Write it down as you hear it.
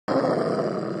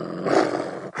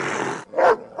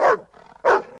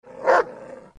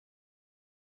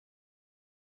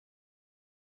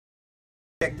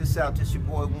Check this out, this your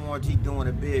boy Warren G doing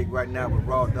it big right now with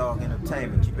Rowdoggs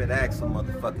Entertainment. You better ask some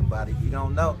motherfucking body. If you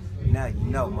don't know, now you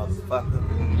know, motherfucker.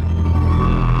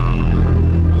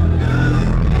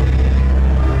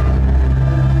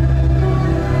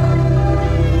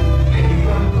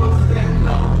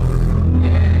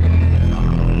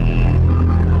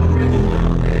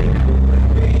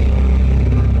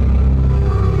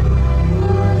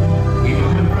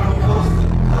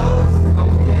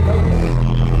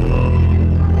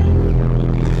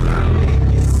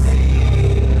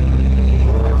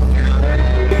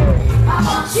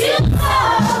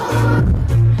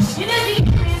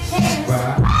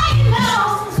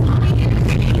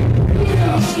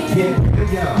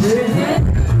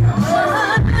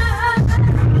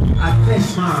 I take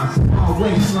mine, small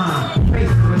waistline, face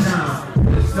for a dime.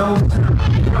 There's no time,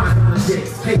 grind on the dick,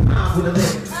 take mine with a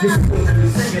lick. This is what we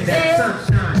singing that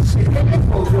sunshine shit.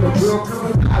 Oh, little girl, come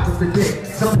alive with the dick.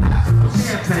 Some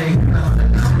champagne,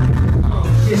 oh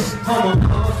shit, some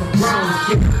brown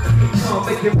shit. Oh,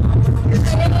 make it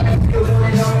still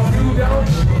want it all, you don't.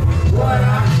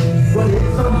 But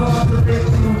it's so hard to live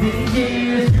through the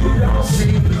years. You don't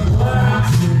see what I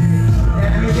see.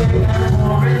 Every day I'm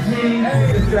origin.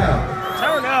 Hey, it's out.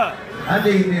 Turn up. I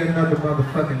need me another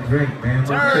motherfucking drink, man.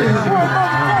 Turn up.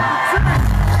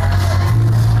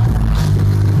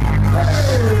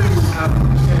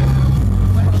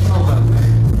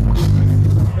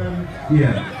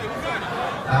 Yeah.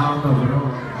 I don't know,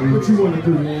 What you want to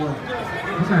do, man?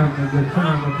 I'm having a good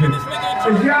time up here.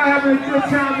 Is y'all having a good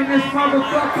time in this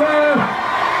motherfucker?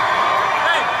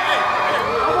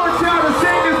 I want y'all to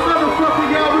sing this motherfucker,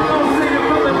 y'all. We gonna sing it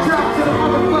from the top to the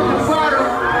motherfucking bottom.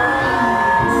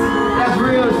 That's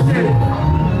real shit.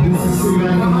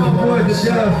 Come on, boy, the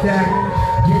dub stack.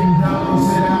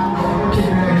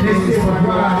 This shit was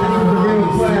wild. This is a real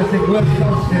classic West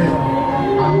Coast shit.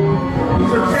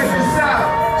 So check this out.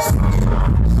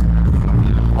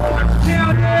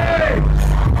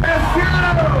 Let's go!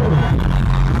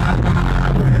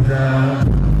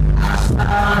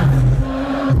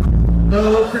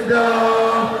 Nose to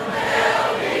dog.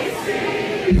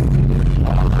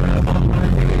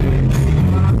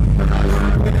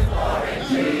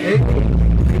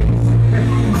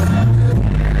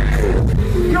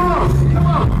 Come on, come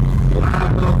on.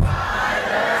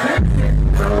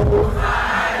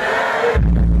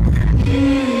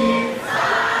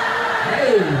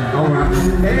 Hey, all right.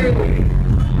 Hey.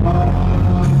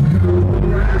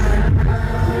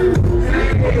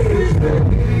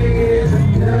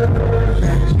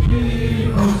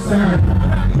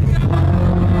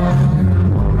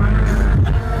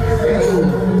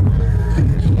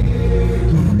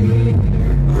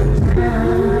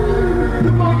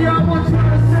 Come on, y'all, I want you to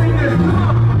sing this. Come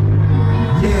on.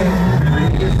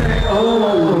 Yeah. Oh.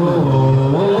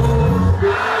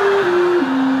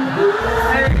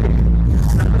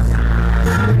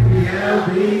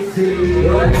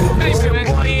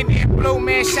 Blue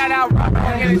man, shout out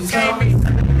Rowdoggs Entertainment.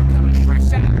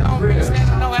 Fresh out of Long Beach, let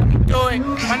them know how we do it.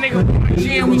 My nigga Warren G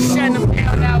and we shutting them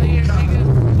down out here, nigga.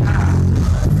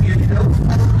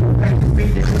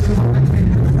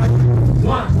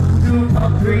 1, 2,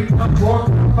 3, 4,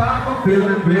 5, I'm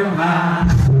feeling real high.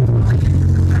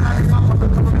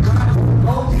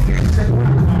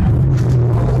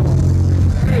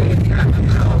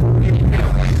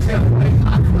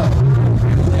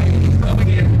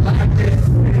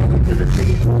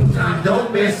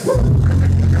 Don't miss. Come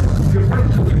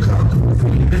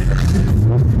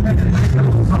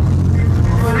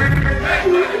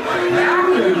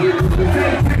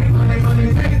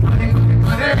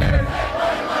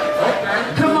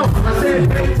on, I said.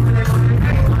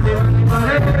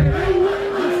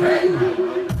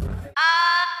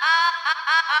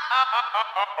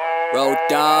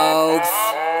 Rowdoggs,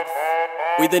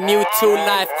 we the new 2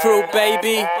 Life crew,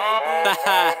 baby.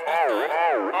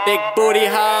 Big booty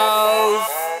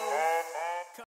house.